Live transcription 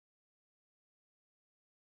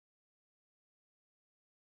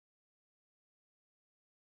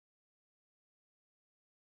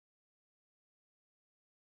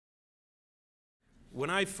When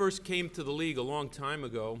I first came to the League a long time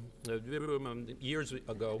ago, years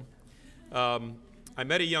ago, I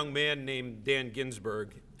met a young man named Dan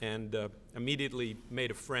Ginsberg and immediately made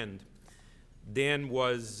a friend. Dan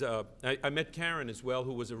was, I met Karen as well,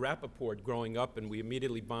 who was a Rappaport growing up, and we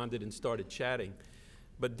immediately bonded and started chatting.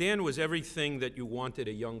 But Dan was everything that you wanted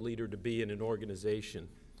a young leader to be in an organization.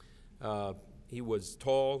 He was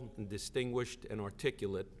tall and distinguished and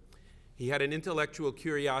articulate. He had an intellectual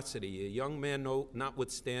curiosity. A young man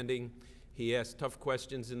notwithstanding, he asked tough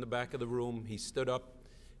questions in the back of the room. He stood up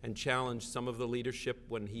and challenged some of the leadership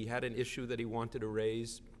when he had an issue that he wanted to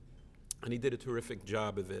raise, and he did a terrific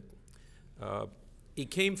job of it. He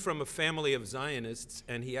came from a family of Zionists,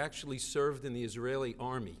 and he actually served in the Israeli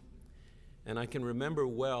army. And I can remember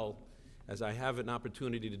well, as I have an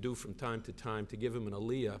opportunity to do from time to time, to give him an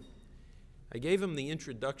aliyah. I gave him the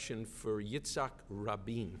introduction for Yitzhak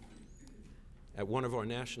Rabin at one of our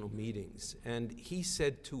national meetings, and he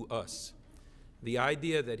said to us, the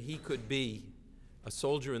idea that he could be a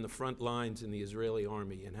soldier in the front lines in the Israeli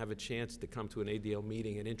army and have a chance to come to an ADL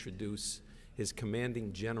meeting and introduce his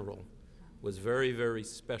commanding general was very, very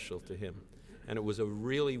special to him. And it was a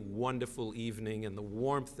really wonderful evening, and the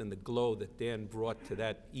warmth and the glow that Dan brought to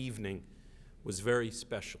that evening was very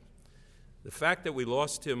special. The fact that we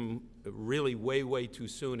lost him really way, way too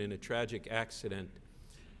soon in a tragic accident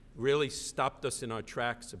really stopped us in our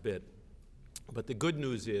tracks a bit. But the good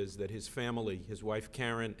news is that his family, his wife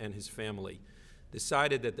Karen and his family,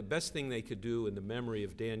 decided that the best thing they could do in the memory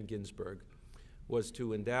of Dan Ginsberg was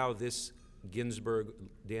to endow this Ginsberg,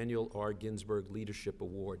 Daniel R. Ginsberg Leadership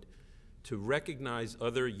Award to recognize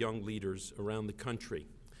other young leaders around the country,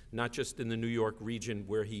 not just in the New York region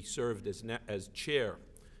where he served as chair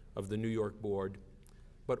of the New York board,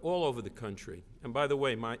 but all over the country. And by the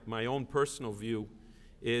way, my own personal view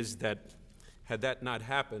is that had that not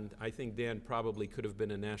happened, I think Dan probably could have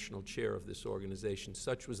been a national chair of this organization.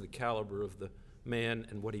 Such was the caliber of the man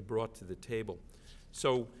and what he brought to the table.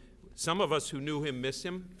 So some of us who knew him miss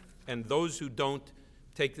him, and those who don't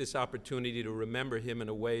take this opportunity to remember him in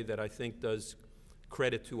a way that I think does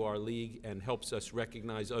credit to our league and helps us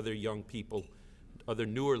recognize other young people, other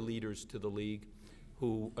newer leaders to the league,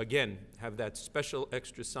 who, again, have that special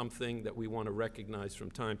extra something that we want to recognize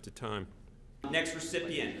from time to time. Next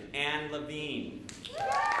recipient, Anne Levine.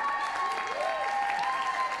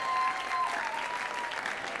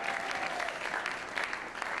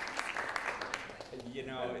 You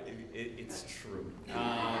know, it's true.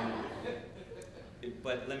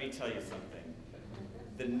 But let me tell you something.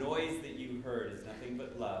 The noise that you heard is nothing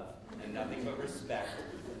but love and nothing but respect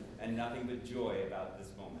and nothing but joy about this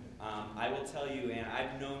moment. I will tell you, Anne,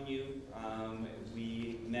 I've known you.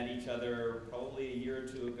 We met each other probably a year or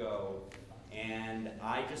two ago, and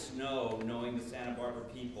I just know, knowing the Santa Barbara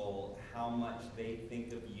people, how much they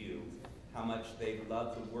think of you, how much they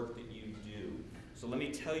love the work that you do. So let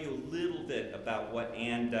me tell you a little bit about what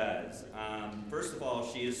Anne does. First of all,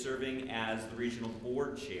 she is serving as the regional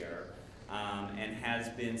board chair and has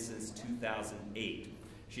been since 2008.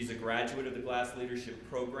 She's a graduate of the Glass Leadership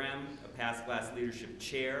Program, a past Glass Leadership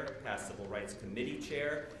Chair, past Civil Rights Committee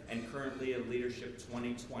Chair, and currently a Leadership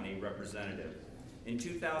 2020 representative. In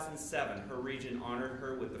 2007, her region honored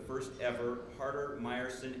her with the first ever Harder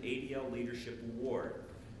Meyerson ADL Leadership Award.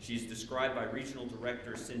 She's described by Regional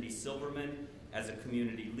Director Cindy Silverman as a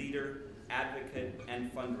community leader, advocate,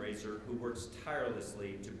 and fundraiser who works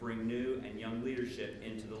tirelessly to bring new and young leadership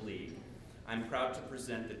into the league. I'm proud to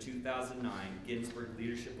present the 2009 Ginsberg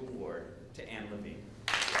Leadership Award to Anne Levine.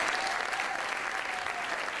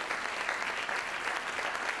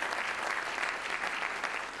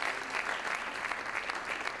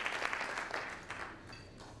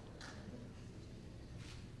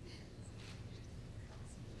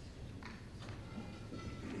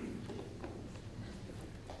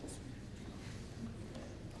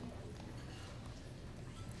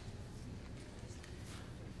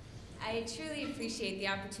 I truly appreciate the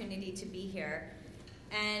opportunity to be here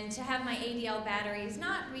and to have my ADL batteries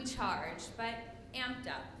not recharged, but amped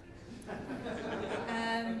up.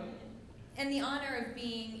 And the honor of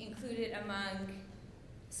being included among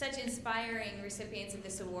such inspiring recipients of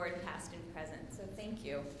this award, past and present, so thank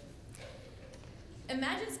you.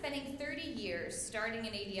 Imagine spending 30 years starting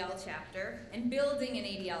an ADL chapter and building an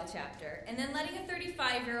ADL chapter, and then letting a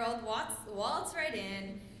 35-year-old waltz right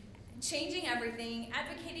in, changing everything,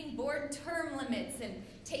 advocating board term limits, and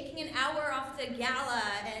taking an hour off the gala,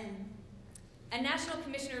 and a national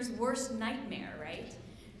commissioner's worst nightmare, right?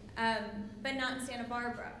 But not in Santa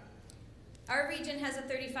Barbara. Our region has a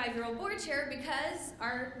 35-year-old board chair because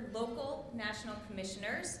our local national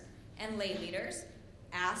commissioners and lay leaders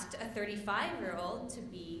asked a 35-year-old to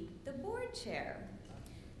be the board chair.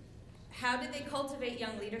 How did they cultivate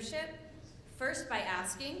young leadership? First by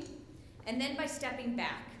asking, and then by stepping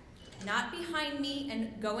back, not behind me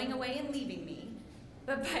and going away and leaving me,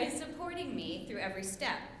 but by supporting me through every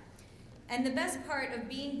step. And the best part of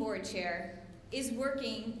being board chair is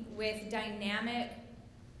working with dynamic,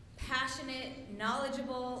 passionate,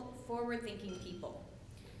 knowledgeable, forward-thinking people.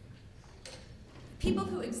 People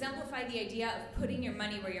who exemplify the idea of putting your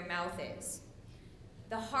money where your mouth is.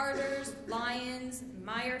 The Harders, Lyons,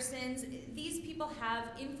 Meyersons, these people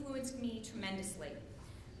have influenced me tremendously.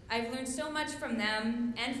 I've learned so much from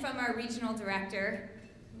them and from our regional director,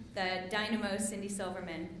 the dynamo Cindy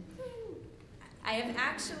Silverman. I have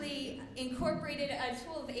actually incorporated a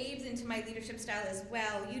tool of Abe's into my leadership style as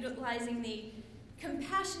well, utilizing the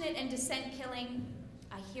compassionate and dissent-killing,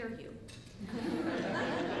 I hear you.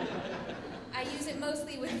 I use it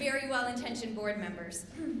mostly with very well-intentioned board members.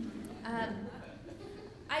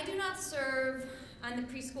 I do not serve on the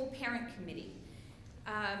preschool parent committee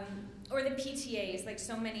or the PTAs like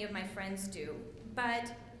so many of my friends do,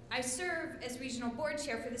 but I serve as regional board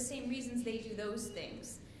chair for the same reasons they do those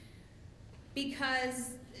things.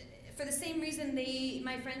 Because for the same reason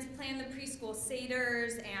my friends plan the preschool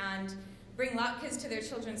seders and bring latkes to their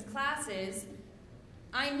children's classes,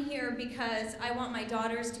 I'm here because I want my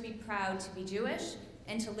daughters to be proud to be Jewish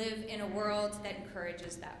and to live in a world that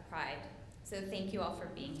encourages that pride. So thank you all for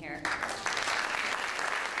being here.